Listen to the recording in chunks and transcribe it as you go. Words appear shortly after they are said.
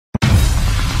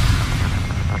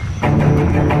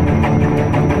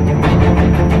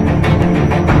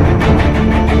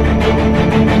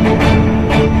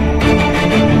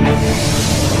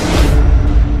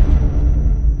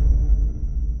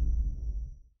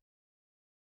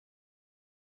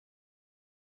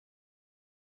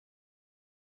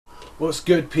What's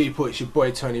good, people? It's your boy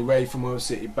Tony Ray from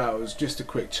OilCityBattles. Just a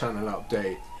quick channel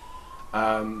update.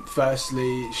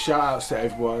 Firstly, shout outs to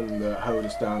everyone that held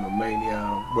us down on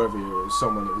Mania, whether it was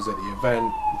someone that was at the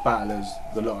event, battlers,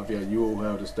 the lot of you all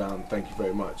held us down. Thank you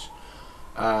very much.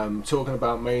 Talking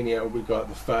about Mania, we got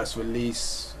the first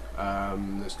release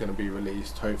that's going to be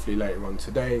released hopefully later on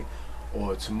today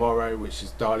or tomorrow, which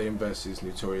is Denne versus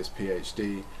Notorious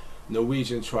PhD.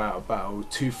 Norwegian tryout battle,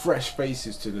 two fresh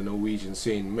faces to the Norwegian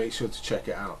scene. Make sure to check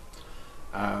it out.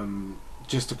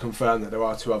 Just to confirm that there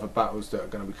are two other battles that are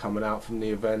going to be coming out from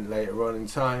the event later on in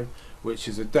time, which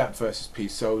is Adept versus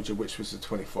Peace Soldier, which was a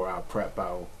 24-hour prep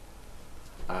battle,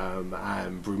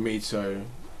 and Brumito,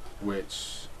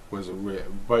 which was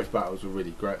both battles were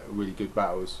really great, really good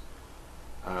battles.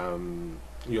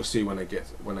 You'll see when they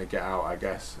get out, I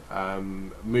guess.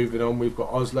 Moving on, we've got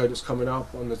Oslo that's coming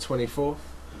up on the 24th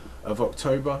of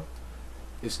October.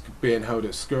 It's being held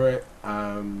at Skurit.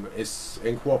 It's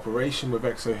in cooperation with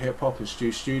XO HipHop and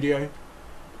Stu Studio.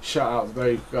 Shout out to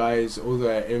those guys. All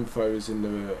their info is in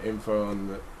the info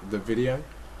on the video.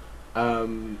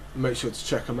 Make sure to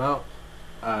check them out.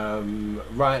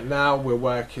 Right now we're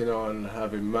working on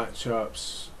having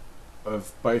matchups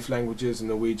of both languages,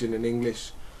 Norwegian and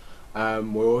English.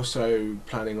 We're also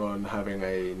planning on having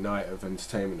a night of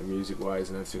entertainment and music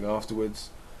wise and everything afterwards.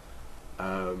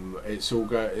 It's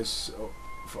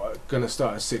gonna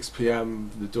start at 6 PM.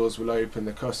 The doors will open.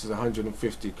 The cost is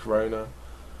 150 krona.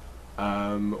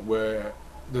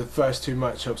 The first two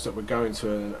matchups that we're going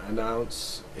to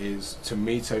announce is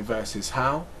Tomito versus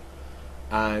Hal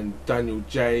and Daniel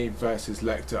J versus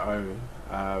Lecter O.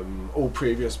 All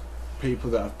previous people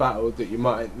that have battled that you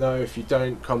might know. If you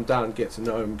don't, come down, get to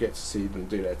know them, get to see them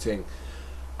do their thing.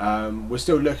 We're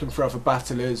still looking for other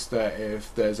battlers. That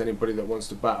if there's anybody that wants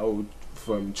to battle,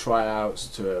 from tryouts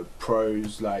to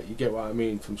pros, like, you get what I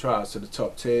mean, from tryouts to the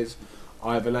top tiers,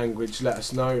 either language, let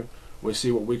us know. We'll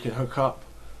see what we can hook up.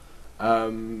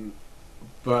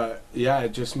 But yeah,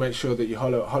 just make sure that you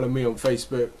holler me on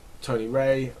Facebook, Tony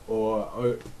Ray, or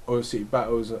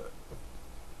OilCityBattles.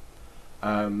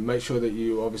 Make sure that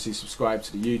you obviously subscribe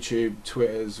to the YouTube,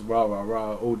 Twitters,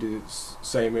 all the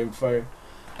same info.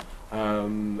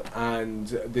 And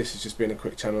this has just been a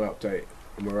quick channel update,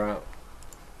 and we're out.